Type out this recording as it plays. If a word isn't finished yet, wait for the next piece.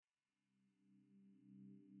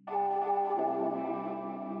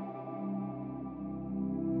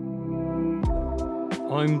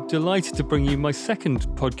I'm delighted to bring you my second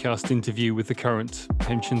podcast interview with the current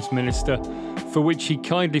Pensions Minister, for which he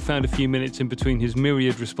kindly found a few minutes in between his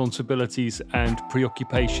myriad responsibilities and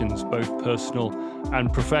preoccupations, both personal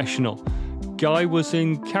and professional. Guy was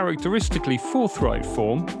in characteristically forthright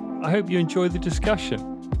form. I hope you enjoy the discussion.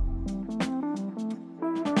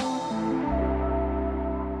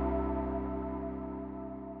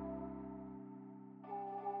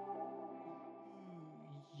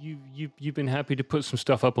 You've been happy to put some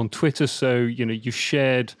stuff up on Twitter, so you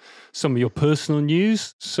shared some of your personal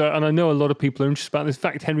news. And I know a lot of people are interested about this. In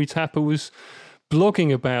fact, Henry Tapper was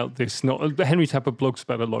blogging about this. Henry Tapper blogs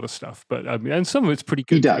about a lot of stuff, but and some of it's pretty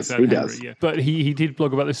good. He does. Yeah. But he did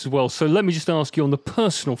blog about this as well. So let me just ask you on the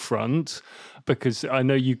personal front, because I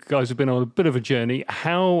know you guys have been on a bit of a journey.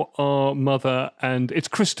 How are mother and it's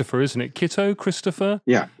Christopher, isn't it? Kitto, Christopher?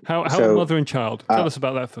 Yeah. How are mother and child? Tell us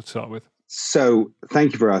about that to start with. So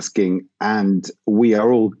thank you for asking. And we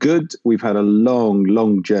are all good. We've had a long,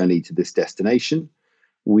 long journey to this destination.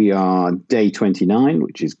 We are day 29,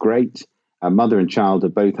 which is great. Our mother and child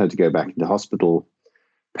have both had to go back into hospital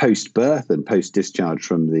post-birth and post-discharge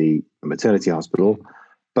from the maternity hospital.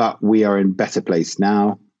 But we are in better place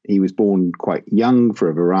now. He was born quite young for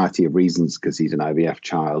a variety of reasons because he's an IVF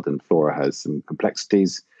child and Flora has some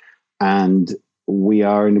complexities. And we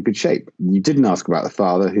are in a good shape. You didn't ask about the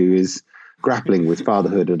father, who is grappling with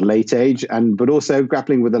fatherhood at a late age, but also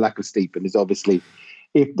grappling with the lack of sleep. And is obviously,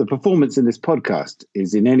 if the performance in this podcast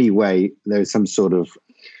is in any way, there's some sort of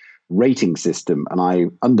rating system and I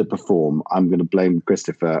underperform, I'm going to blame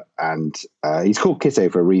Christopher. And he's called Kitto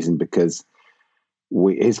for a reason, because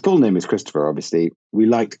his full name is Christopher, obviously. We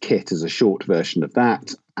liked Kit as a short version of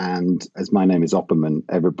that. And as my name is Opperman,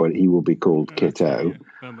 he will be called Kitto.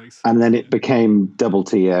 Yeah, and then it became double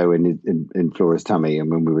TO in Flora's tummy. And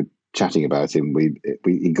when we were chatting about him,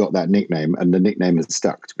 he got that nickname, and the nickname has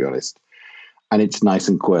stuck, to be honest. And it's nice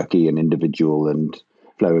and quirky and individual, and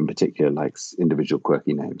Flo in particular likes individual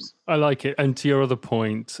quirky names. I like it. And to your other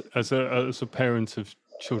point, as a parent of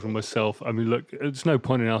children myself, I mean, look, there's no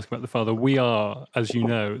point in asking about the father. We are, as you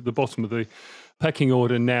know, the bottom of the pecking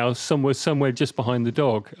order now, somewhere just behind the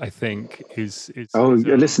dog, I think.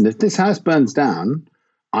 Listen, if this house burns down,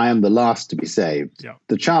 I am the last to be saved. Yeah.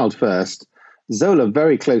 The child first. Zola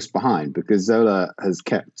very close behind, because Zola has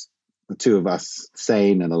kept the two of us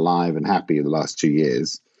sane and alive and happy in the last 2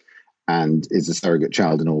 years, and is a surrogate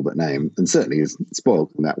child in all but name, and certainly is spoiled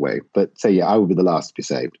in that way. But I will be the last to be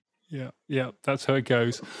saved. Yeah, that's how it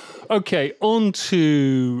goes. Okay, on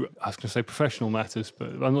to, I was going to say professional matters, but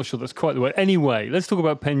I'm not sure that's quite the way. Anyway, let's talk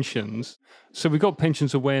about pensions. So we've got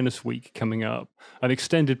Pensions Awareness Week coming up, an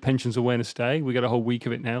extended Pensions Awareness Day. We got a whole week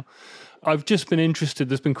of it now. I've just been interested.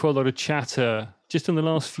 There's been quite a lot of chatter just in the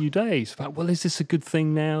last few days about, well, is this a good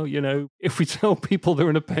thing now? If we tell people they're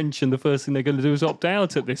in a pension, the first thing they're going to do is opt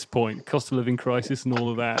out at this point, cost of living crisis and all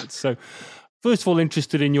of that. So first of all,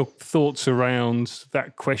 interested in your thoughts around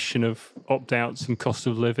that question of opt-outs and cost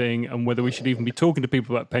of living, and whether we should even be talking to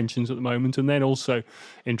people about pensions at the moment. And then also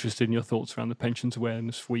interested in your thoughts around the Pensions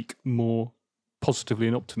Awareness Week more positively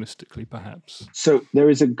and optimistically, perhaps. So there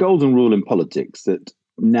is a golden rule in politics that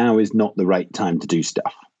now is not the right time to do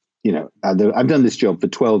stuff. I've done this job for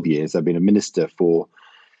 12 years. I've been a minister for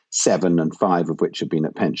 7, and 5 of which have been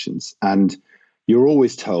at pensions. And you're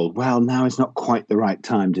always told, well, now is not quite the right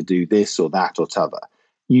time to do this or that or t'other.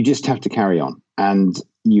 You just have to carry on, and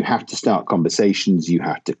you have to start conversations. You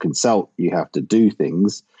have to consult. You have to do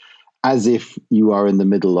things as if you are in the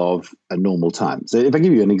middle of a normal time. So if I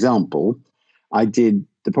give you an example, I did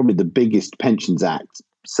probably the biggest pensions act,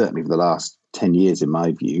 certainly for the last 10 years, in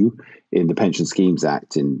my view, in the Pension Schemes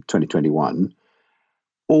Act in 2021,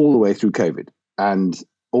 all the way through COVID and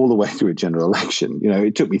all the way through a general election.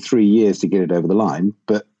 It took me 3 years to get it over the line,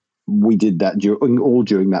 but we did that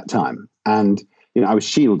during that time. And, I was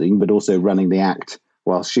shielding, but also running the act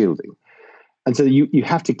while shielding. And so you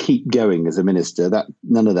have to keep going as a minister. That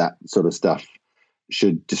none of that sort of stuff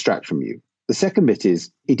should distract from you. The second bit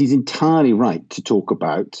is, it is entirely right to talk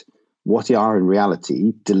about what are in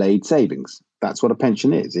reality delayed savings. That's what a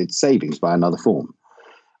pension is. It's savings by another form.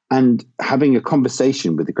 And having a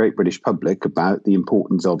conversation with the great British public about the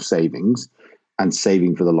importance of savings and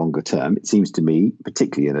saving for the longer term, it seems to me,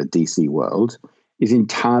 particularly in a DC world, is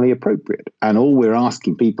entirely appropriate. And all we're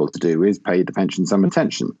asking people to do is pay the pension some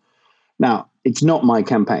attention. Now, it's not my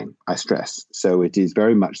campaign, I stress. So it is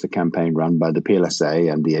very much the campaign run by the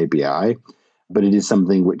PLSA and the ABI, but it is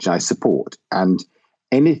something which I support. And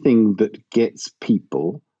anything that gets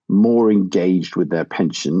people more engaged with their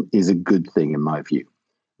pension is a good thing, in my view.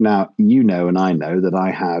 Now, and I know that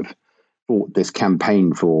I have fought this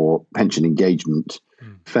campaign for pension engagement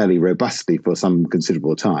fairly robustly for some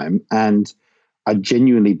considerable time. And I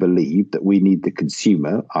genuinely believe that we need the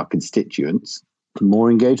consumer, our constituents, more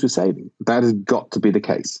engaged with saving. That has got to be the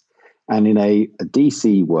case. And in a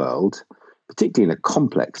DC world, particularly in a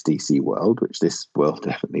complex DC world, which this world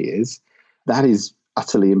definitely is, that is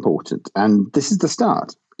utterly important. And this is the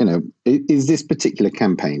start. Is this particular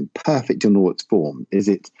campaign perfect in all its form? Is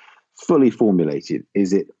it fully formulated?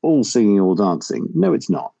 Is it all singing, all dancing? No, it's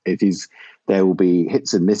not. It is. There will be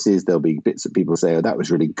hits and misses. There'll be bits that people say, oh, that was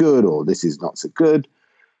really good, or this is not so good.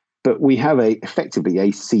 But we have effectively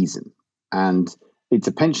a season. And it's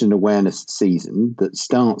a pension awareness season that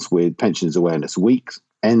starts with Pensions Awareness Week,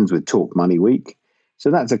 ends with Talk Money Week. So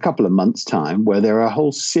that's a couple of months' time where there are a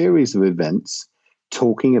whole series of events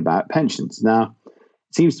talking about pensions. Now,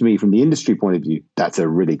 it seems to me from the industry point of view, that's a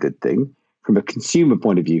really good thing. From a consumer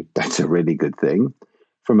point of view, that's a really good thing.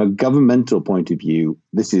 From a governmental point of view,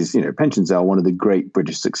 this is, pensions are one of the great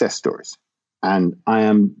British success stories. And I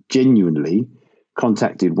am genuinely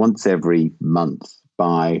contacted once every month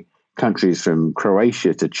by countries from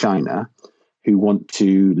Croatia to China who want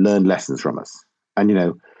to learn lessons from us.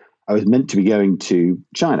 And, I was meant to be going to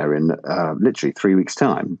China in literally 3 weeks'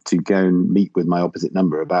 time to go and meet with my opposite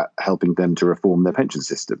number about helping them to reform their pension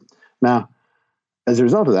system. Now, as a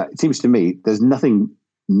result of that, it seems to me there's nothing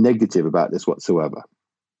negative about this whatsoever.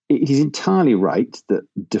 It is entirely right that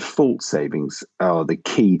default savings are the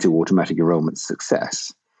key to automatic enrollment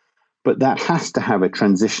success, but that has to have a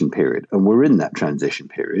transition period. And we're in that transition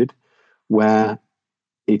period where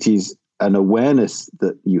it is an awareness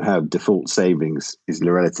that you have default savings is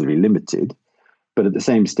relatively limited, but at the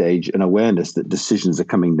same stage, an awareness that decisions are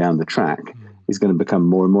coming down the track is going to become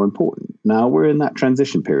more and more important. Now we're in that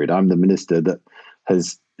transition period. I'm the minister that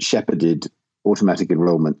has shepherded automatic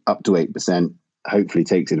enrollment up to 8%, hopefully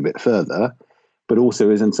takes it a bit further, but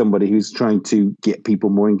also isn't somebody who's trying to get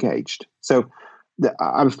people more engaged. So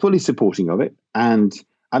I'm fully supporting of it, and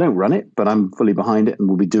I don't run it, but I'm fully behind it, and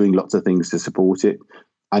we'll be doing lots of things to support it.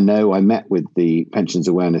 I know I met with the pensions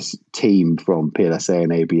awareness team from PLSA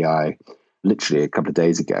and ABI literally a couple of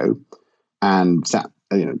days ago, and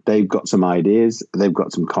they've got some ideas, they've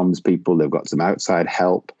got some comms people, they've got some outside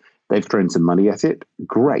help, they've thrown some money at it.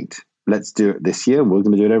 Great, let's do it this year, and we're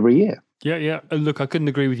going to do it every year. Yeah. Look, I couldn't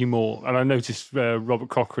agree with you more. And I noticed Robert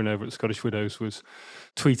Cochrane over at Scottish Widows was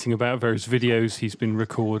tweeting about various videos he's been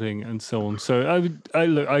recording and so on. So I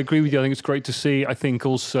agree with you. I think it's great to see. I think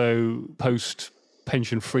also post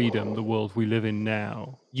pension freedom, the world we live in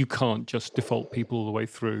now, you can't just default people all the way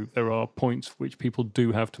through. There are points which people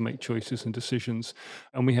do have to make choices and decisions,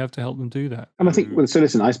 and we have to help them do that. And I think, so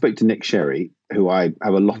listen, I spoke to Nick Sherry, who I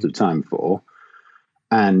have a lot of time for,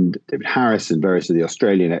 and David Harris and various of the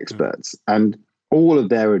Australian experts. And all of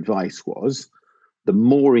their advice was the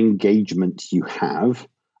more engagement you have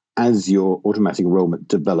as your automatic enrollment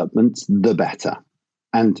developments, the better.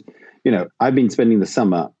 And, I've been spending the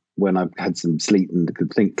summer when I've had some sleep and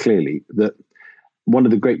could think clearly that one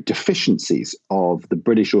of the great deficiencies of the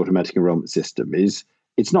British automatic enrollment system is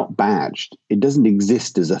it's not badged. It doesn't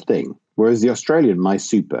exist as a thing. Whereas the Australian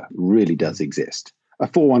MySuper really does exist. A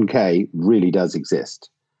 401k really does exist.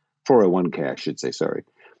 401k, I should say, sorry.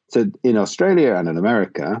 So in Australia and in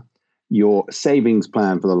America, your savings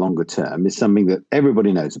plan for the longer term is something that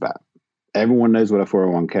everybody knows about. Everyone knows what a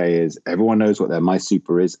 401k is. Everyone knows what their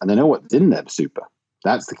MySuper is, and they know what's in their super.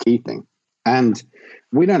 That's the key thing. And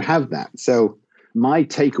we don't have that. So my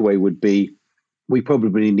takeaway would be we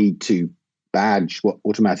probably need to badge what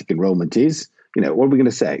automatic enrollment is. What are we going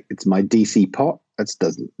to say? It's my DC pot. That's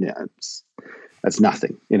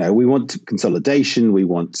nothing. We want consolidation. We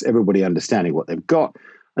want everybody understanding what they've got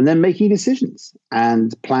and then making decisions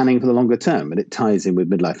and planning for the longer term. And it ties in with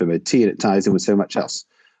Midlife MOT, and it ties in with so much else.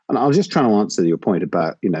 And I was just trying to answer your point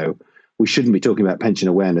about, we shouldn't be talking about pension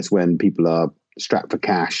awareness when people are strapped for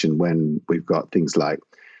cash and when we've got things like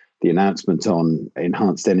the announcement on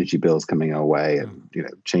enhanced energy bills coming our way and,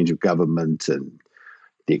 change of government and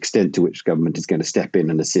the extent to which government is going to step in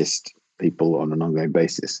and assist people on an ongoing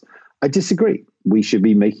basis. I disagree. We should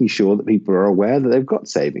be making sure that people are aware that they've got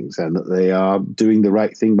savings and that they are doing the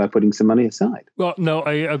right thing by putting some money aside. Well, no,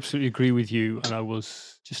 I absolutely agree with you. And I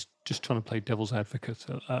was just trying to play devil's advocate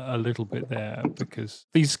a little bit there because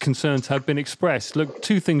these concerns have been expressed. Look,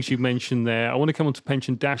 two things you mentioned there. I want to come on to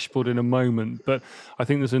pension dashboard in a moment, but I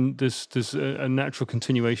think there's a natural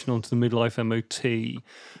continuation onto the midlife MOT,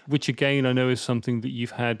 which again I know is something that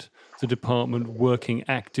you've had the department working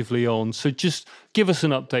actively on. So just give us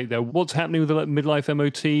an update there. What's happening with the midlife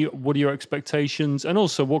MOT? What are your expectations? And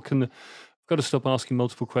also what can got to stop asking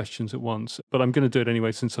multiple questions at once, but I'm going to do it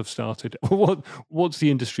anyway since I've started. What's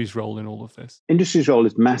the industry's role in all of this? Industry's role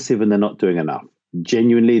is massive and they're not doing enough.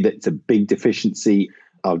 Genuinely, that's a big deficiency.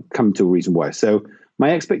 I'll come to a reason why. So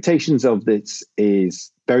my expectations of this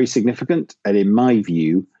is very significant. And in my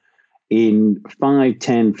view, in 5,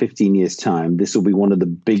 10, 15 years' time, this will be one of the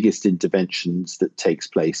biggest interventions that takes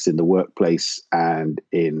place in the workplace and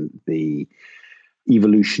in the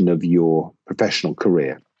evolution of your professional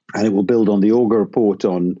career. And it will build on the Auger report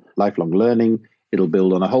on lifelong learning. It'll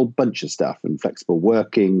build on a whole bunch of stuff and flexible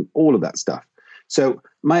working, all of that stuff. So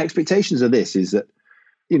my expectations of this is that,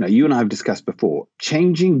 you and I have discussed before,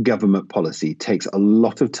 changing government policy takes a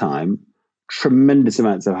lot of time, tremendous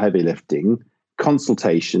amounts of heavy lifting,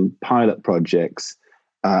 consultation, pilot projects,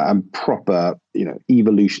 and proper,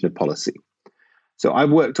 evolution of policy. So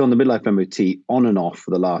I've worked on the Midlife MOT on and off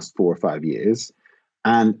for the last 4 or 5 years.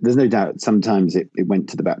 And there's no doubt sometimes it went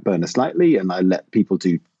to the back burner slightly, and I let people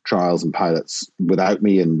do trials and pilots without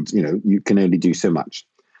me. And, you can only do so much.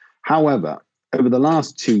 However, over the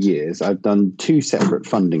last 2 years, I've done 2 separate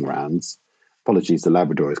funding rounds. Apologies, the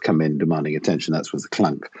Labrador has come in demanding attention. That was the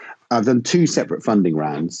clunk. I've done 2 separate funding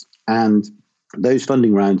rounds, and those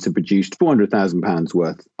funding rounds have produced £400,000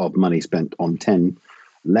 worth of money spent on 10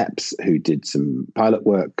 LEPs who did some pilot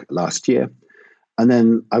work last year. And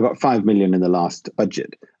then I got 5 million in the last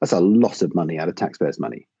budget. That's a lot of money out of taxpayers'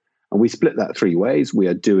 money. And we split that 3 ways. We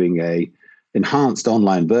are doing a enhanced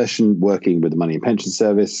online version, working with the Money and Pension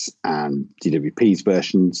Service and DWP's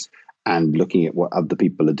versions and looking at what other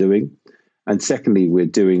people are doing. And secondly, we're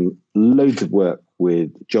doing loads of work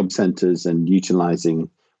with job centres and utilising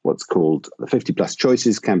what's called the 50 Plus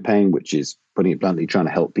Choices campaign, which is, putting it bluntly, trying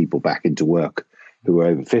to help people back into work who are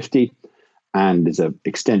over 50. And is an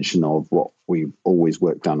extension of what we've always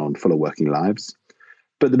worked on fuller working lives.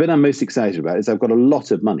 But the bit I'm most excited about is I've got a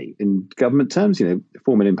lot of money. In government terms, £4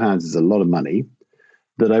 million is a lot of money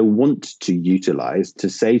that I want to utilise to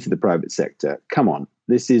say to the private sector, come on,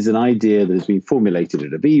 this is an idea that has been formulated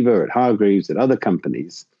at Aviva, at Hargreaves, at other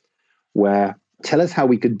companies, where tell us how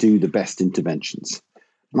we could do the best interventions.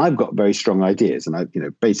 And I've got very strong ideas.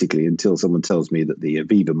 And basically, until someone tells me that the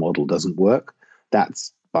Aviva model doesn't work,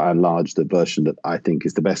 that's by and large the version that I think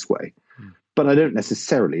is the best way. But I don't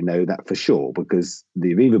necessarily know that for sure, because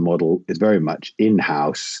the Aviva model is very much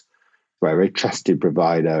in-house by a very trusted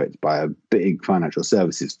provider. It's by a big financial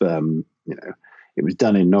services firm. It was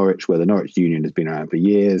done in Norwich, where the Norwich Union has been around for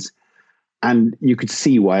years. And you could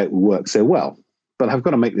see why it would work so well. But I've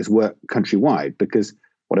got to make this work countrywide, because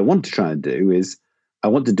what I want to try and do is I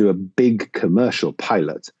want to do a big commercial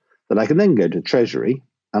pilot that I can then go to Treasury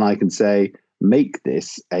and I can say, make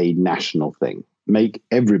this a national thing. Make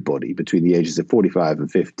everybody between the ages of 45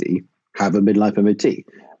 and 50 have a midlife MOT.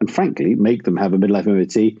 And frankly, make them have a midlife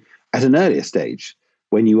MOT at an earlier stage,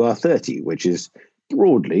 when you are 30, which is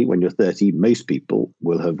broadly, when you're 30, most people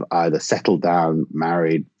will have either settled down,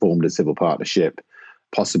 married, formed a civil partnership,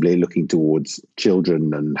 possibly looking towards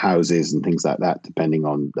children and houses and things like that, depending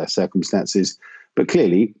on their circumstances. But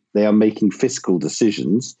clearly, they are making fiscal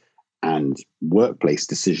decisions and workplace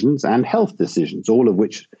decisions and health decisions, all of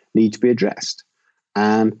which need to be addressed.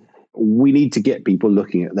 And we need to get people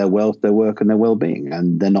looking at their wealth, their work, and their well-being,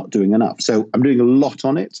 and they're not doing enough. So I'm doing a lot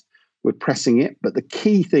on it. We're pressing it. But the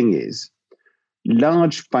key thing is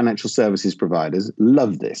large financial services providers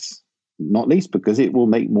love this, not least because it will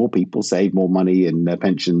make more people save more money in their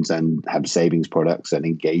pensions and have savings products and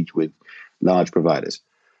engage with large providers.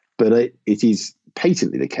 But it is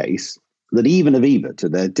patently the case that even Aviva, to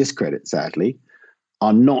their discredit, sadly,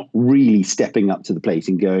 are not really stepping up to the plate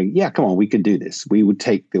and going, yeah, come on, we can do this. We would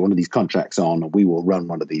take one of these contracts on, and we will run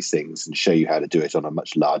one of these things and show you how to do it on a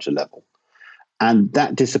much larger level. And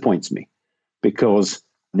that disappoints me, because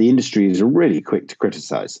the industry is really quick to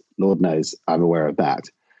criticize. Lord knows I'm aware of that,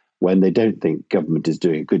 when they don't think government is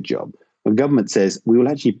doing a good job. When government says, we will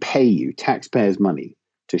actually pay you taxpayers' money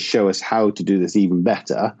to show us how to do this even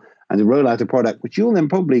better, and to roll out a product which you'll then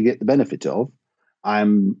probably get the benefit of,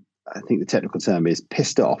 I think the technical term is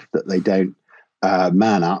pissed off that they don't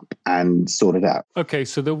man up and sort it out. Okay,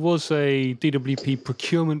 so there was a DWP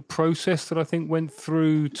procurement process that I think went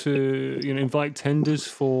through to invite tenders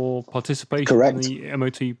for participation Correct. in the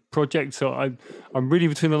MOT project. So I'm reading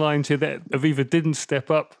between the lines here that Aviva didn't step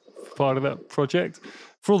up for part of that project.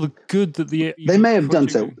 For all the good that they may have done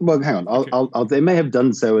so. Well, hang on. Okay. They may have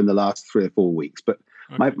done so in the last 3 or 4 weeks. But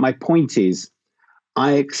okay. My point is,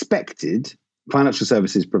 I expected financial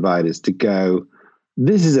services providers to go,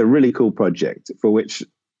 this is a really cool project for which,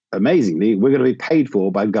 amazingly, we're going to be paid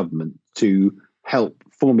for by government to help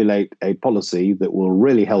formulate a policy that will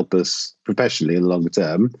really help us professionally in the longer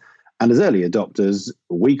term. And as early adopters,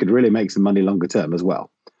 we could really make some money longer term as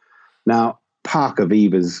well. Now, park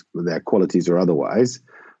Avivas, their qualities or otherwise,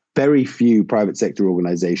 very few private sector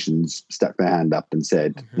organizations stuck their hand up and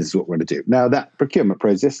said, this is what we're going to do. Now, that procurement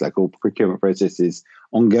process, like all procurement process, is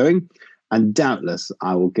ongoing. And doubtless,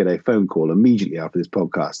 I will get a phone call immediately after this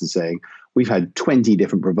podcast and saying, we've had 20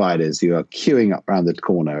 different providers who are queuing up around the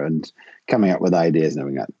corner and coming up with ideas and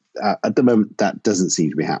everything like that. At the moment, that doesn't seem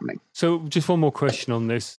to be happening. So just one more question on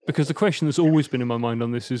this, because the question that's always been in my mind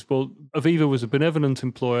on this is, well, Aviva was a benevolent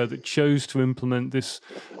employer that chose to implement this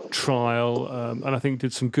trial, and I think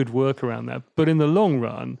did some good work around that. But in the long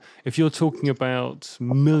run, if you're talking about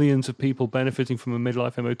millions of people benefiting from a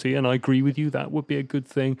midlife MOT, and I agree with you, that would be a good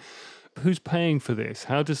thing. Who's paying for this?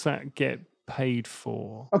 How does that get paid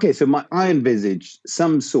for? Okay, so I envisage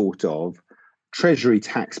some sort of treasury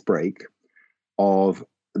tax break of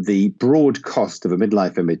the broad cost of a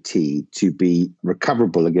midlife MOT to be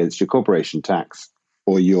recoverable against your corporation tax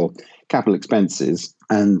or your capital expenses,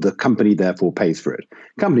 and the company therefore pays for it.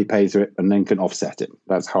 Company pays for it and then can offset it.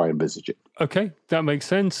 That's how I envisage it. Okay, that makes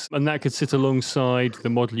sense. And that could sit alongside the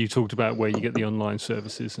model you talked about where you get the online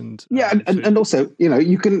services. And and also,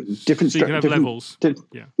 you can so you can have levels.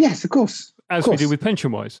 Yes, of course. As we do with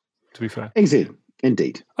pension-wise, to be fair.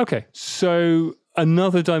 Indeed. Okay, so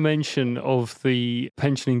another dimension of the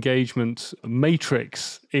pension engagement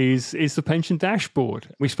matrix is the pension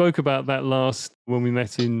dashboard. We spoke about that last when we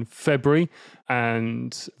met in February,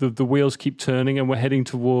 and the wheels keep turning, and we're heading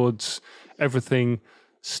towards everything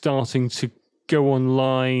starting to go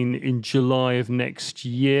online in July of next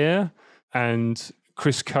year. And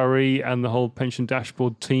Chris Curry and the whole pension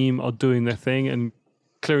dashboard team are doing their thing and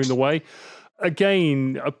clearing the way.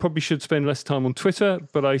 Again, I probably should spend less time on Twitter,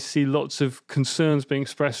 but I see lots of concerns being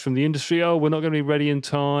expressed from the industry. Oh, we're not going to be ready in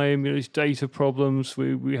time. There's data problems.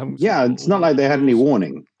 We haven't. Yeah, it's not like they had any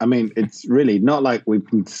warning. I mean, it's really not like we've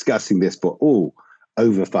been discussing this for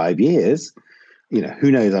over 5 years.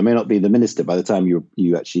 Who knows? I may not be the minister by the time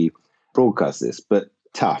you actually broadcast this, but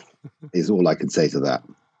tough is all I can say to that.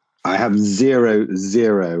 I have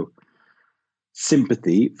zero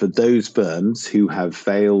sympathy for those firms who have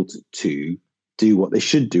failed to do what they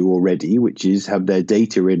should do already, which is have their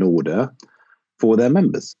data in order for their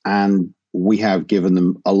members. And we have given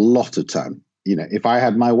them a lot of time. If I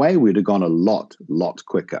had my way, we'd have gone a lot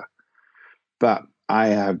quicker. But I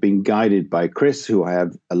have been guided by Chris, who I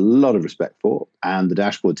have a lot of respect for, and the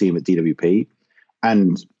dashboard team at DWP.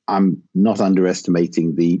 And I'm not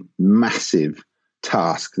underestimating the massive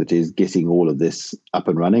task that is getting all of this up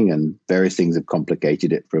and running, and various things have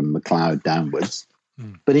complicated it from the cloud downwards.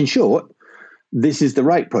 But in short, this is the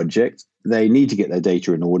right project. They need to get their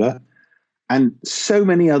data in order. And so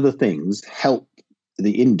many other things help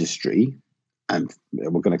the industry. And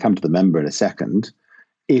we're going to come to the member in a second,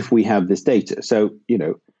 if we have this data. So,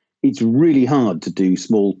 it's really hard to do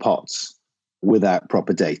small pots without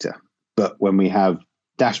proper data. But when we have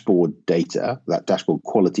dashboard data, that dashboard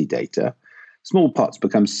quality data, small pots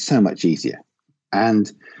become so much easier.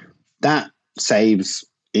 And that saves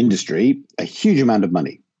industry a huge amount of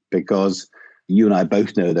money, because you and I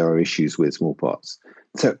both know there are issues with small pots.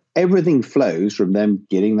 So everything flows from them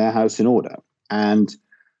getting their house in order. And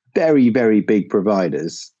very, very big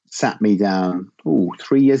providers sat me down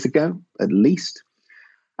 3 years ago, at least,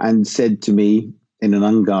 and said to me in an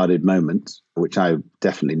unguarded moment, which I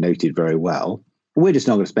definitely noted very well, we're just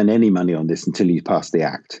not going to spend any money on this until you pass the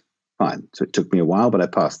act. Fine. So it took me a while, but I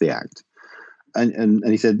passed the act. And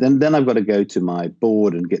he said, then I've got to go to my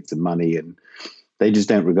board and get some money, and they just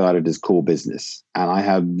don't regard it as core business. And I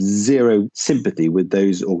have zero sympathy with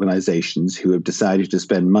those organizations who have decided to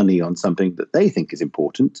spend money on something that they think is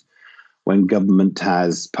important when government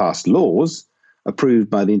has passed laws approved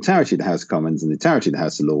by the entirety of the House of Commons and the entirety of the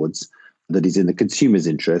House of Lords that is in the consumer's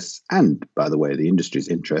interests and, by the way, the industry's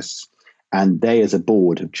interests. And they, as a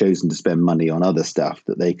board, have chosen to spend money on other stuff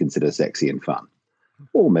that they consider sexy and fun,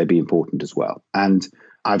 or maybe important as well. And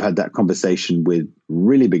I've had that conversation with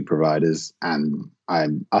really big providers, and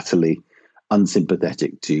I'm utterly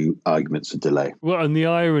unsympathetic to arguments for delay. Well, and the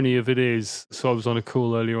irony of it is, so I was on a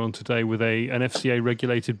call earlier on today with an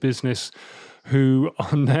FCA-regulated business who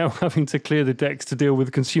are now having to clear the decks to deal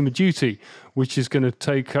with consumer duty, which is going to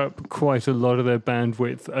take up quite a lot of their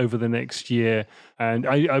bandwidth over the next year. And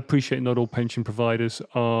I appreciate not all pension providers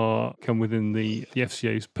come within the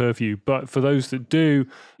FCA's purview. But for those that do,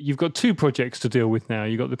 you've got two projects to deal with now.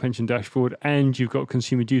 You've got the pension dashboard and you've got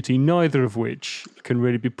consumer duty, neither of which can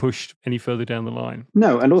really be pushed any further down the line.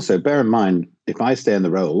 No, and also bear in mind, if I stay in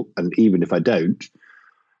the role, and even if I don't,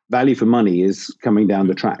 value for money is coming down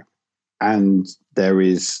the track. And there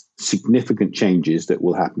is significant changes that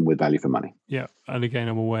will happen with value for money. Yeah, and again,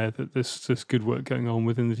 I'm aware that there's good work going on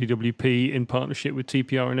within the DWP in partnership with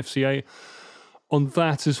TPR and FCA on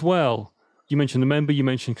that as well. You mentioned the member, you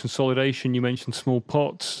mentioned consolidation, you mentioned small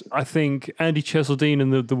pots. I think Andy Cheseldine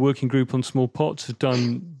and the working group on small pots have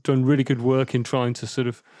done really good work in trying to sort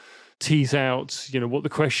of tease out, what the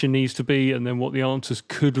question needs to be and then what the answers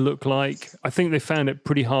could look like. I think they found it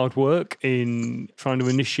pretty hard work in trying to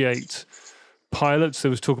initiate pilots. There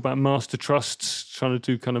was talk about master trusts, trying to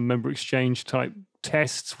do kind of member exchange type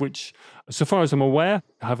tests, which, so far as I'm aware,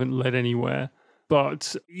 haven't led anywhere.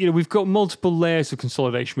 But, we've got multiple layers of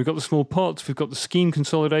consolidation. We've got the small pots, we've got the scheme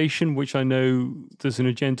consolidation, which I know there's an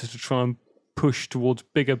agenda to try and push towards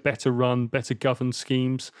bigger, better run, better governed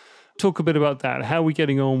schemes. Talk a bit about that. How are we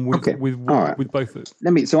getting on with both of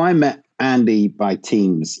them? So I met Andy by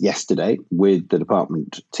Teams yesterday with the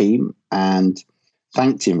department team and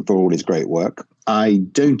thanked him for all his great work. I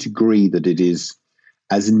don't agree that it is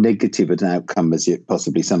as negative an outcome as it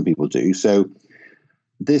possibly some people do. So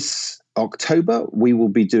this October, we will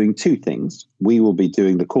be doing two things. We will be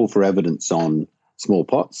doing the call for evidence on small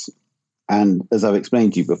pots. And as I've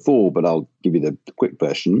explained to you before, but I'll give you the quick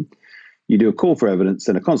version, you do a call for evidence,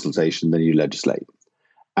 then a consultation, then you legislate.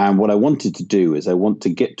 And what I wanted to do is I want to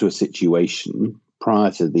get to a situation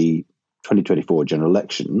prior to the 2024 general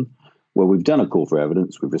election where we've done a call for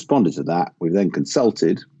evidence, we've responded to that, we've then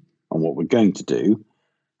consulted on what we're going to do,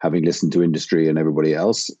 having listened to industry and everybody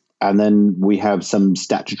else, and then we have some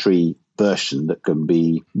statutory version that can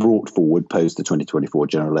be brought forward post the 2024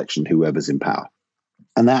 general election, whoever's in power.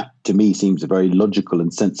 And that, to me, seems a very logical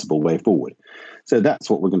and sensible way forward. So that's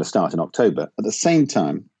what we're going to start in October. At the same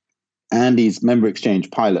time, Andy's member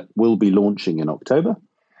exchange pilot will be launching in October.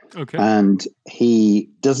 Okay. And he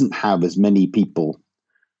doesn't have as many people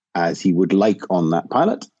as he would like on that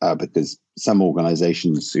pilot because some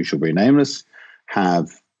organizations, who shall be nameless, have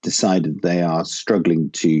decided they are struggling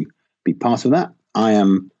to be part of that. I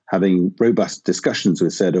am having robust discussions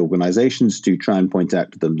with said organizations to try and point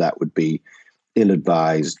out to them that would be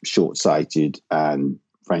ill-advised, short-sighted, and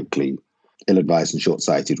frankly, ill-advised and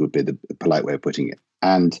short-sighted would be the polite way of putting it.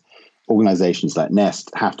 And organizations like Nest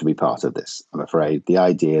have to be part of this, I'm afraid. The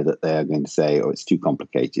idea that they're going to say, it's too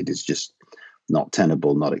complicated is just not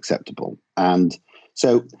tenable, not acceptable. And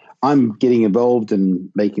so I'm getting involved in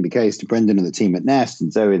making the case to Brendan and the team at Nest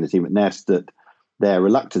and Zoe and the team at Nest that their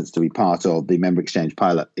reluctance to be part of the member exchange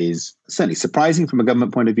pilot is certainly surprising from a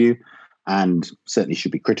government point of view and certainly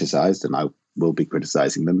should be criticised, and I will be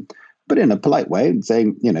criticising them, but in a polite way and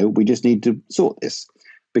saying, we just need to sort this.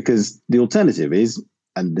 Because the alternative is,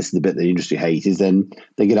 and this is the bit that the industry hates, is then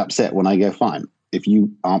they get upset when I go, fine, if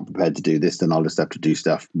you aren't prepared to do this, then I'll just have to do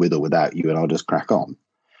stuff with or without you and I'll just crack on.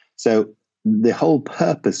 So the whole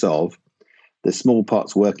purpose of the small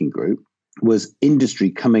pots working group was industry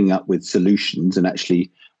coming up with solutions and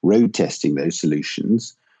actually road testing those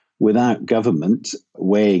solutions without government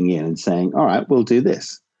weighing in and saying, all right, we'll do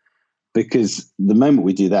this. Because the moment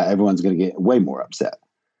we do that, everyone's going to get way more upset.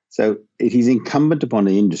 So it is incumbent upon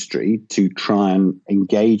the industry to try and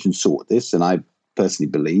engage and sort this. And I personally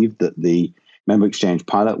believe that the member exchange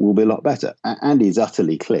pilot will be a lot better. Andy is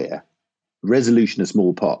utterly clear. Resolution of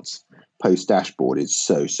small pots post dashboard is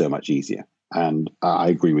so much easier. And I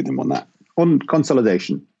agree with him on that. On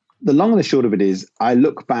consolidation, the long and the short of it is I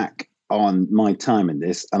look back on my time in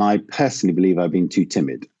this and I personally believe I've been too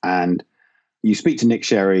timid. And you speak to Nick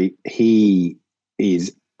Sherry, he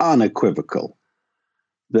is unequivocal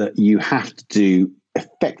that you have to do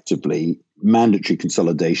effectively mandatory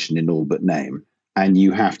consolidation in all but name. And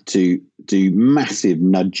you have to do massive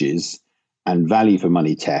nudges and value for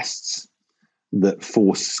money tests that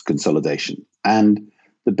force consolidation. And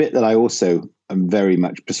the bit that I also am very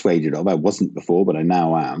much persuaded of, I wasn't before, but I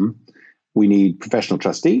now am, we need professional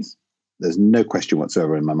trustees. There's no question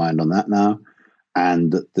whatsoever in my mind on that now.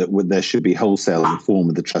 And that there should be wholesale reform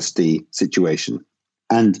of the trustee situation.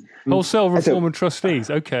 And wholesale reform of trustees,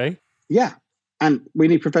 okay. Yeah, and we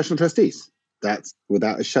need professional trustees. That's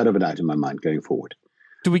without a shadow of a doubt in my mind going forward.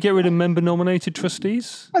 Do we get rid of member-nominated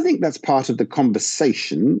trustees? I think that's part of the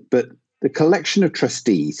conversation, but the collection of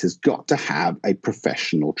trustees has got to have a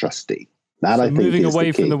professional trustee. That so I think moving is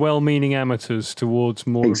away the key. from the well-meaning amateurs towards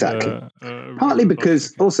more exactly. of partly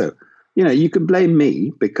because also, you can blame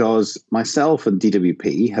me because myself and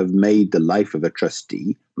DWP have made the life of a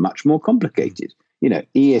trustee much more complicated.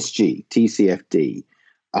 ESG, TCFD,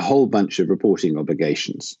 a whole bunch of reporting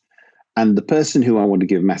obligations. And the person who I want to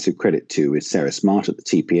give massive credit to is Sarah Smart at the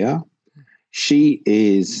TPR. She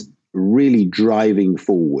is really driving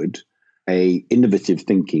forward a innovative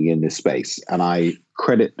thinking in this space. And I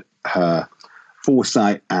credit her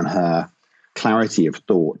foresight and her clarity of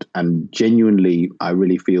thought. And genuinely, I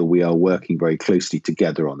really feel we are working very closely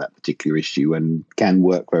together on that particular issue and can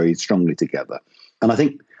work very strongly together. And I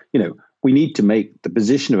think, we need to make the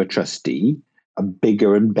position of a trustee a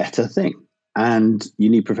bigger and better thing. And you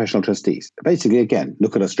need professional trustees. Basically, again,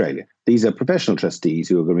 look at Australia. These are professional trustees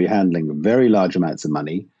who are going to be handling very large amounts of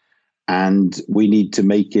money. And we need to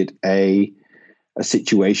make it a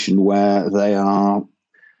situation where they are,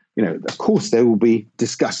 of course, they will be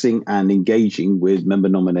discussing and engaging with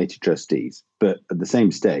member-nominated trustees. But at the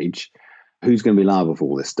same stage, who's going to be liable for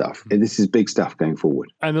all this stuff? This is big stuff going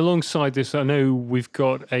forward. And alongside this, I know we've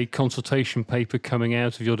got a consultation paper coming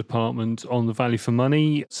out of your department on the value for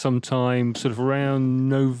money sometime sort of around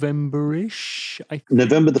November-ish, I think.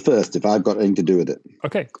 November the 1st, if I've got anything to do with it.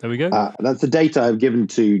 Okay, there we go. That's the date I've given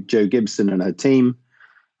to Jo Gibson and her team.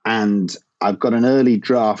 And I've got an early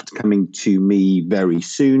draft coming to me very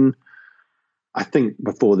soon, I think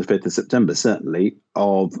before the 5th of September, certainly,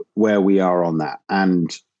 of where we are on that.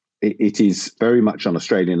 And it is very much on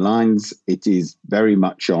Australian lines. It is very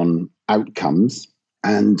much on outcomes,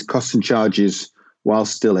 and costs and charges, while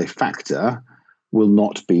still a factor, will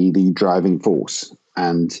not be the driving force.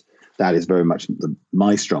 And that is very much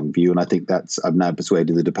my strong view. And I think I've now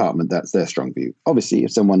persuaded the department that's their strong view. Obviously,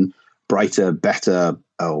 if someone brighter, better,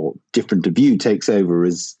 or different of view takes over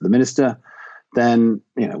as the minister, then,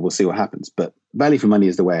 we'll see what happens. But value for money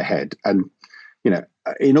is the way ahead. And,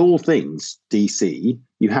 in all things DC,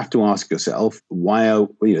 you have to ask yourself, why are,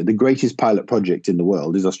 the greatest pilot project in the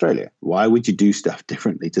world is Australia. Why would you do stuff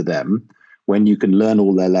differently to them when you can learn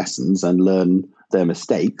all their lessons and learn their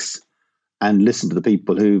mistakes and listen to the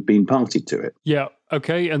people who've been party to it? Yeah.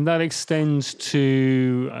 Okay. And that extends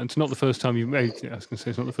to, and it's not the first time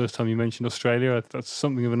it's not the first time you mentioned Australia. That's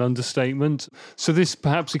something of an understatement. So this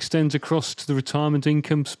perhaps extends across to the retirement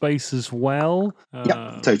income space as well.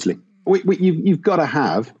 Yeah, totally. You've got to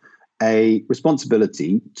have a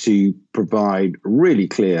responsibility to provide really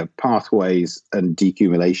clear pathways and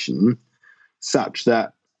decumulation such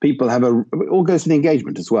that people have it all goes to the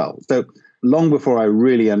engagement as well. So long before I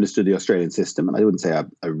really understood the Australian system, and I wouldn't say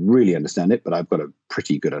I really understand it, but I've got a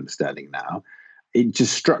pretty good understanding now, it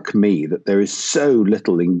just struck me that there is so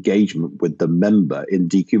little engagement with the member in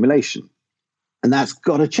decumulation. And that's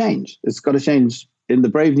got to change. It's got to change in the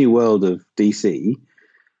brave new world of DC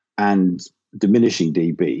and diminishing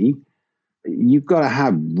DB. You've got to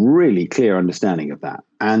have really clear understanding of that.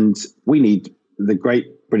 And we need the great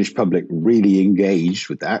British public really engaged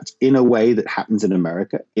with that in a way that happens in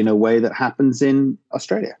America, in a way that happens in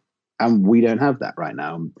Australia. And we don't have that right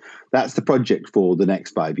now. That's the project for the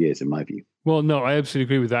next 5 years, in my view. Well, no, I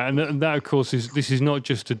absolutely agree with that. And that, of course, this is not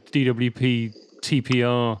just a DWP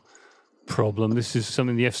TPR problem. This is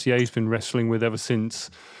something the FCA has been wrestling with ever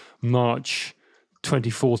since March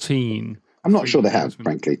 2014. I'm not sure they have,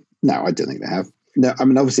 frankly. No, I don't think they have. No, I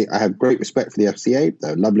mean, obviously, I have great respect for the FCA.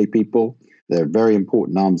 They're lovely people. They're a very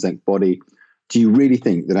important arm's length body. Do you really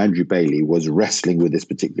think that Andrew Bailey was wrestling with this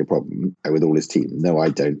particular problem with all his team? No, I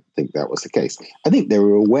don't think that was the case. I think they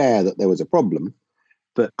were aware that there was a problem,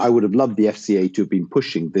 but I would have loved the FCA to have been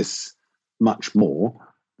pushing this much more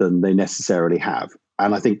than they necessarily have.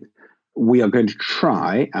 And I think we are going to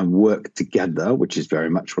try and work together, which is very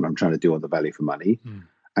much what I'm trying to do on the value for money,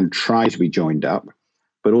 and try to be joined up,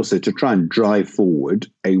 but also to try and drive forward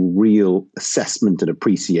a real assessment and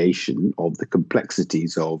appreciation of the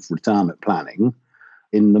complexities of retirement planning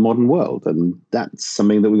in the modern world. And that's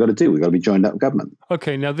something that we've got to do. We've got to be joined up with government.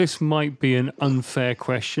 Okay, now this might be an unfair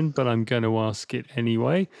question, but I'm going to ask it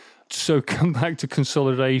anyway. So come back to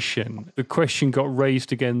consolidation. The question got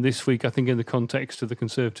raised again this week, I think in the context of the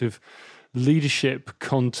Conservative leadership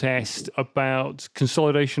contest about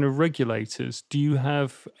consolidation of regulators. Do you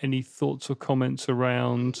have any thoughts or comments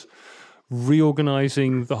around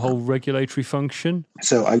reorganizing the whole regulatory function?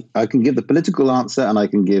 So I can give the political answer and I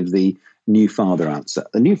can give the new father answer.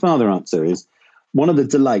 The new father answer is one of the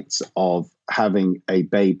delights of having a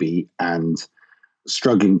baby and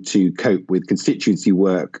struggling to cope with constituency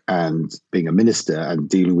work and being a minister and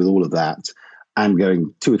dealing with all of that and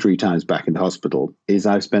going 2 or 3 times back into hospital is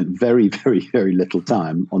I've spent very, very, very little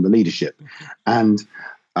time on the leadership. And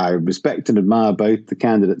I respect and admire both the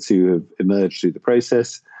candidates who have emerged through the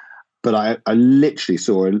process. But I literally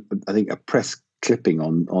saw, I think, a press clipping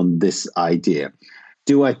on this idea.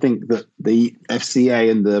 Do I think that the FCA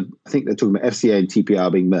and I think they're talking about FCA and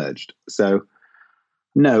TPR being merged. So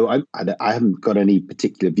no, I haven't got any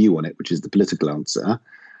particular view on it, which is the political answer.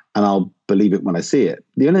 And I'll believe it when I see it.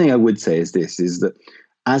 The only thing I would say is this, is that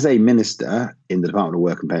as a minister in the Department of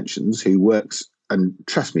Work and Pensions who works, and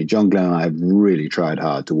trust me, John Glenn and I have really tried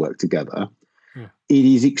hard to work together. it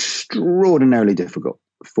is extraordinarily difficult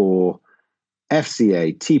for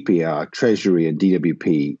FCA, TPR, Treasury, and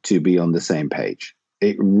DWP to be on the same page.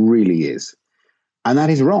 It really is. And that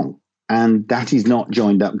is wrong. And that is not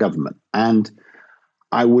joined up government. And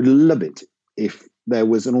I would love it if there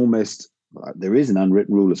was there is an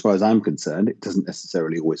unwritten rule as far as I'm concerned, it doesn't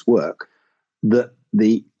necessarily always work, that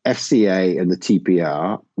the FCA and the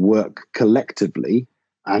TPR work collectively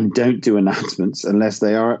and don't do announcements unless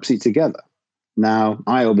they are absolutely together. Now,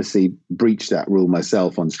 I obviously breached that rule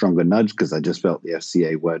myself on Stronger Nudge because I just felt the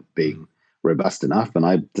FCA weren't being robust enough, and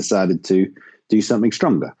I decided to do something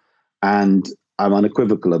stronger. And I'm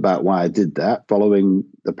unequivocal about why I did that, following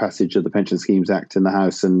the passage of the Pension Schemes Act in the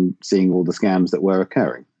House and seeing all the scams that were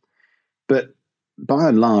occurring. But by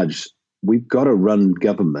and large, we've got to run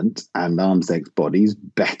government and arm's length bodies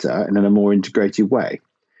better and in a more integrated way.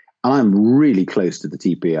 I'm really close to the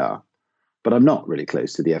TPR, but I'm not really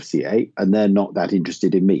close to the FCA, and they're not that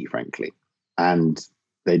interested in me, frankly. And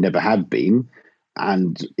they never have been.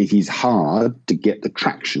 And it is hard to get the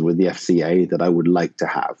traction with the FCA that I would like to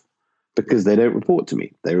have because they don't report to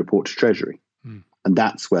me. They report to Treasury. And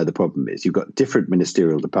that's where the problem is. You've got different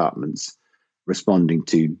ministerial departments responding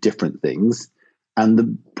to different things. And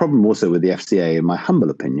the problem also with the FCA, in my humble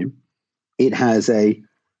opinion, it has a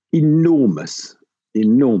enormous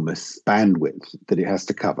bandwidth that it has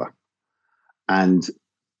to cover. And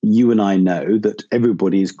you and I know that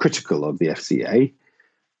everybody is critical of the FCA.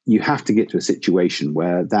 You have to get to a situation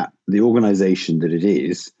where the organization that it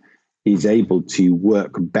is able to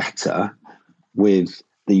work better with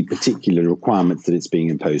the particular requirements that it's being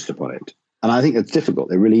imposed upon it. And I think that's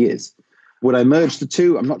difficult. It really is. Would I merge the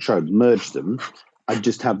two? I'm not sure I'd merge them. I'd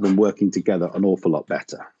just have them working together an awful lot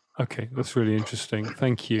better. Okay, that's really interesting.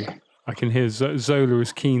 Thank you. I can hear Zola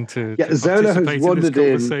is keen to Zola participate has wandered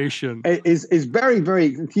in this conversation. Is very, very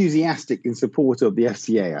enthusiastic in support of the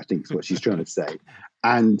FCA, I think is what she's trying to say,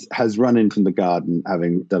 and has run in from the garden,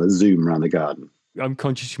 having done a Zoom around the garden. I'm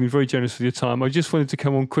conscious you've been very generous with your time. I just wanted to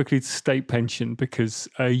come on quickly to state pension because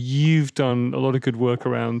you've done a lot of good work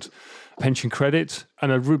around pension credit,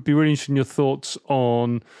 and I'd be really interested in your thoughts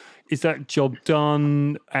on, is that job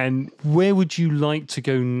done, and where would you like to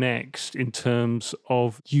go next in terms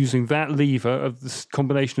of using that lever of this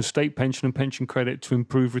combination of state pension and pension credit to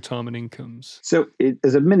improve retirement incomes? So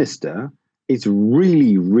as a minister, it's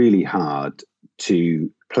really, really hard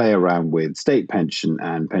to play around with state pension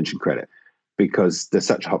and pension credit because they're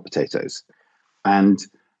such hot potatoes. And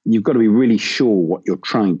you've got to be really sure what you're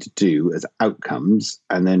trying to do as outcomes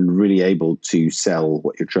and then really able to sell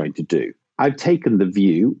what you're trying to do. I've taken the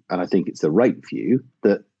view, and I think it's the right view,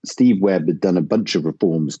 that Steve Webb had done a bunch of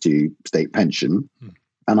reforms to state pension,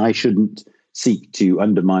 and I shouldn't seek to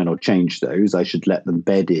undermine or change those. I should let them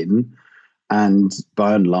bed in. And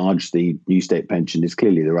by and large, the new state pension is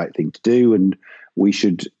clearly the right thing to do, and we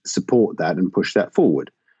should support that and push that forward.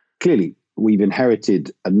 Clearly, we've inherited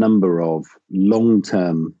a number of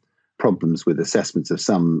long-term problems with assessments of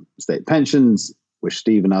some state pensions, which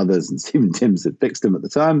Steve and others and Stephen Timms had fixed them at the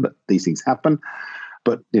time, but these things happen.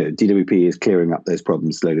 But DWP is clearing up those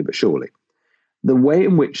problems slowly but surely. The way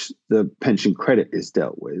in which the pension credit is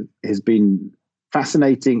dealt with has been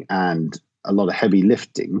fascinating and a lot of heavy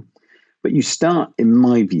lifting. But you start, in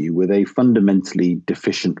my view, with a fundamentally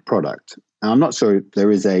deficient product. Now, I'm not sure if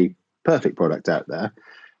there is a perfect product out there,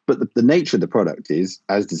 but the nature of the product is,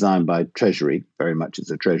 as designed by Treasury, very much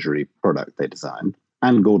it's a Treasury product they designed,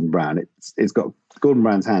 and Gordon Brown. It's got Gordon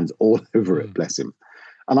Brown's hands all over it, bless him.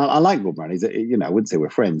 And I like Gordon Brown. He's, I wouldn't say we're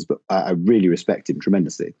friends, but I really respect him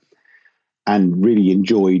tremendously and really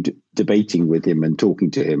enjoyed debating with him and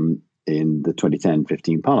talking to him in the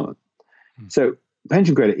 2010-15 Parliament. So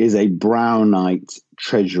pension credit is a Brownite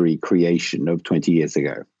Treasury creation of 20 years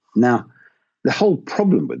ago. Now, the whole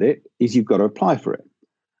problem with it is you've got to apply for it.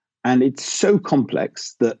 And it's so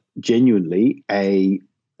complex that genuinely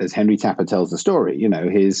as Henry Tapper tells the story,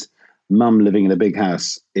 his mum living in a big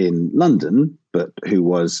house in London, but who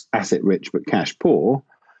was asset rich but cash poor,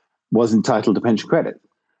 was entitled to pension credit.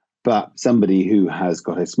 But somebody who has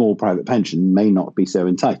got a small private pension may not be so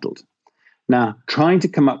entitled. Now, trying to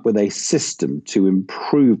come up with a system to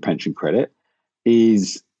improve pension credit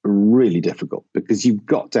is really difficult because you've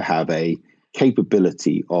got to have a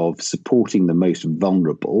capability of supporting the most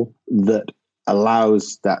vulnerable that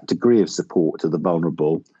allows that degree of support to the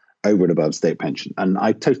vulnerable over and above state pension. And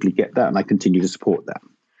I totally get that, and I continue to support that.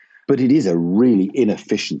 But it is a really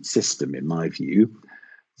inefficient system, in my view,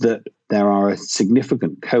 that there are a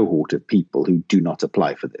significant cohort of people who do not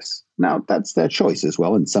apply for this. Now, that's their choice as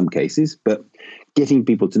well in some cases, but getting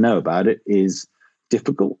people to know about it is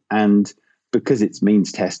difficult. And because it's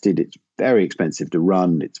means tested, it's very expensive to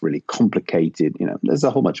run, it's really complicated. There's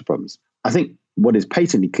a whole bunch of problems. I think what is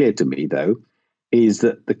patently clear to me, though, is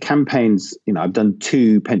that the campaigns, I've done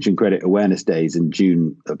 2 pension credit awareness days in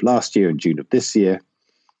June of last year and June of this year.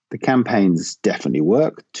 The campaigns definitely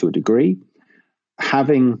work to a degree.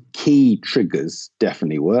 Having key triggers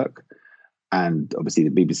definitely work. And obviously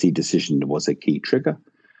the BBC decision was a key trigger.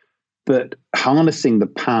 But harnessing the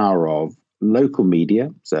power of local media.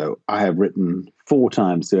 So I have written 4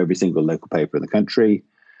 times to every single local paper in the country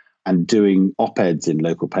and doing op-eds in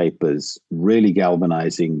local papers, really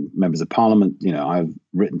galvanizing members of parliament. I've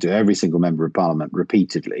written to every single member of parliament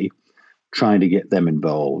repeatedly, trying to get them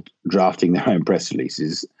involved, drafting their own press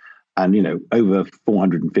releases. And, over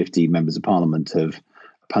 450 members of parliament have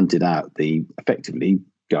punted out the effectively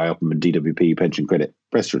Guy Opperman DWP pension credit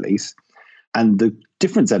press release. And the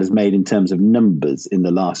difference that has made in terms of numbers in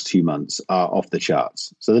the last 2 months are off the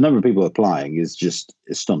charts. So the number of people applying is just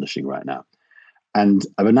astonishing right now. And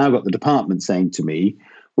I've now got the department saying to me,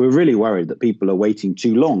 we're really worried that people are waiting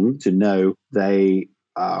too long to know they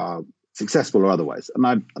are successful or otherwise. And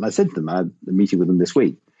I said to them, I had a meeting with them this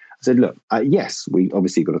week. I said, look, yes, we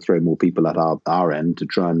obviously got to throw more people at our end to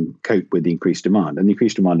try and cope with the increased demand. And the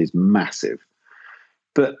increased demand is massive.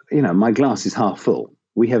 But, my glass is half full.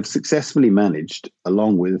 We have successfully managed,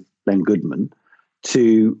 along with Len Goodman,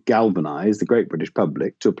 to galvanize the great British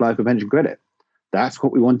public to apply for pension credit. That's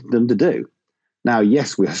what we wanted them to do. Now,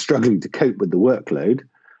 yes, we are struggling to cope with the workload,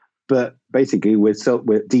 but basically we're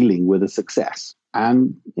dealing with a success.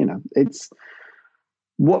 And, it's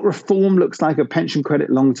what reform looks like a pension credit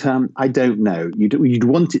long term. I don't know. You'd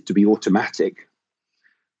want it to be automatic.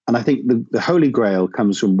 And I think the holy grail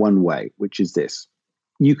comes from one way, which is this.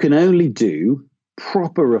 You can only do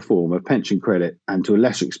proper reform of pension credit and to a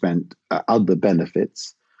lesser extent other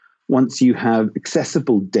benefits once you have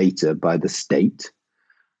accessible data by the state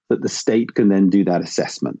that the state can then do that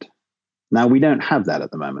assessment. Now, we don't have that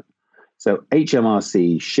at the moment. So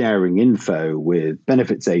HMRC sharing info with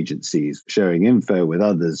benefits agencies, sharing info with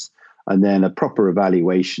others, and then a proper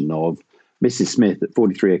evaluation of Mrs. Smith at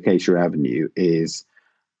 43 Acacia Avenue is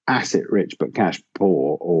asset rich but cash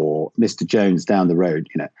poor, or Mr. Jones down the road.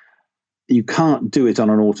 You can't do it on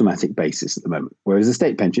an automatic basis at the moment, whereas a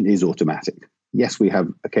state pension is automatic. Yes, we have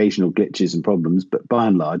occasional glitches and problems, but by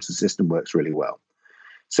and large, the system works really well.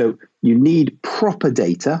 So you need proper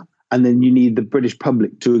data, and then you need the British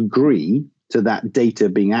public to agree to that data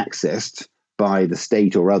being accessed by the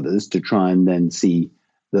state or others to try and then see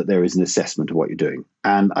that there is an assessment of what you're doing.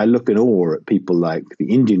 And I look in awe at people like the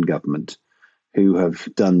Indian government who have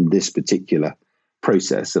done this particular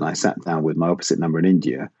process. And I sat down with my opposite number in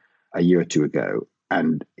India a year or 2 ago,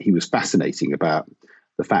 and he was fascinating about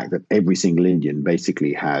the fact that every single Indian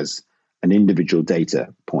basically has an individual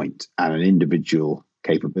data point and an individual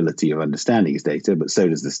capability of understanding his data, but so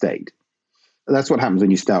does the state. That's what happens when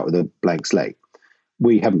you start with a blank slate.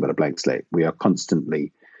 We haven't got a blank slate. We are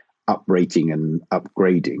constantly uprating and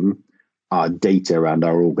upgrading our data around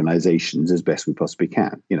our organizations as best we possibly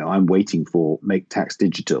can. I'm waiting for Make Tax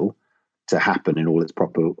Digital to happen in all its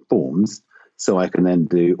proper forms so I can then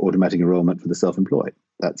do automatic enrollment for the self-employed.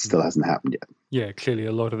 That still hasn't happened yet. Yeah, clearly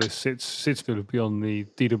a lot of this sits beyond the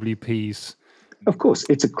DWP's. Of course,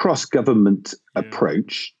 it's a cross-government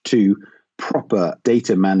approach to proper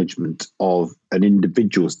data management of an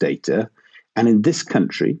individual's data. And in this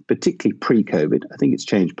country, particularly pre-COVID, I think it's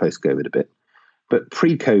changed post-COVID a bit, but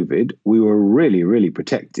pre-COVID, we were really, really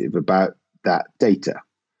protective about that data.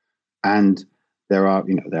 And there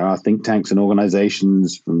are think tanks and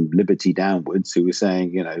organizations from Liberty downwards who are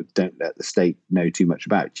saying, don't let the state know too much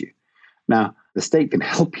about you. Now, the state can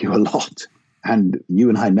help you a lot. And you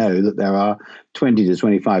and I know that there are 20 to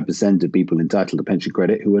 25% of people entitled to pension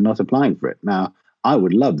credit who are not applying for it. Now, I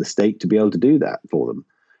would love the state to be able to do that for them,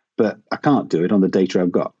 but I can't do it on the data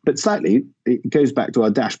I've got. But slightly, it goes back to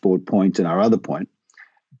our dashboard point and our other point.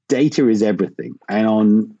 Data is everything.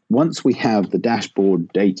 And once we have the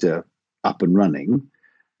dashboard data up and running,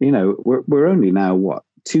 we're only now,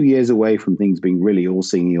 2 years away from things being really all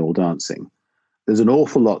singing, all dancing. There's an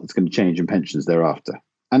awful lot that's going to change in pensions thereafter.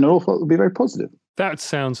 And an awful lot will be very positive. That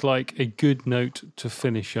sounds like a good note to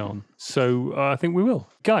finish on. So I think we will.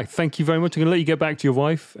 Guy, thank you very much. I'm going to let you get back to your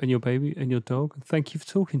wife and your baby and your dog. Thank you for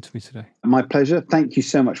talking to me today. My pleasure. Thank you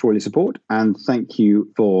so much for all your support. And thank you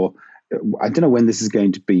for, I don't know when this is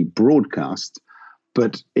going to be broadcast,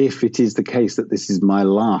 but if it is the case that this is my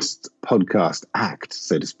last podcast act,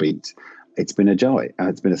 so to speak, it's been a joy and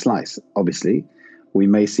it's been a slice. Obviously, we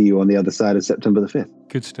may see you on the other side of September the 5th.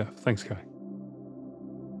 Good stuff. Thanks, Guy.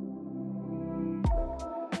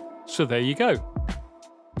 So there you go.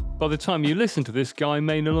 by the time you listen to this, Guy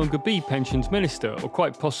may no longer be Pensions Minister, or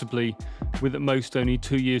quite possibly, with at most only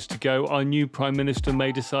 2 years to go, our new Prime Minister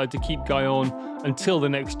may decide to keep Guy on until the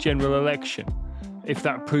next general election. If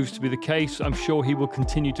that proves to be the case, I'm sure he will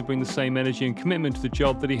continue to bring the same energy and commitment to the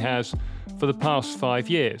job that he has for the past 5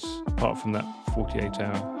 years, apart from that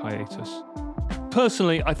 48-hour hiatus.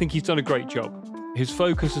 Personally, I think he's done a great job. His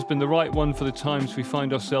focus has been the right one for the times we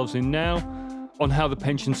find ourselves in now, on how the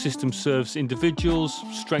pension system serves individuals,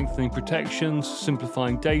 strengthening protections,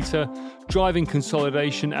 simplifying data, driving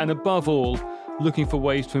consolidation, and above all, looking for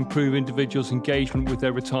ways to improve individuals' engagement with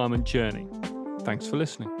their retirement journey. Thanks for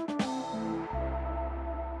listening.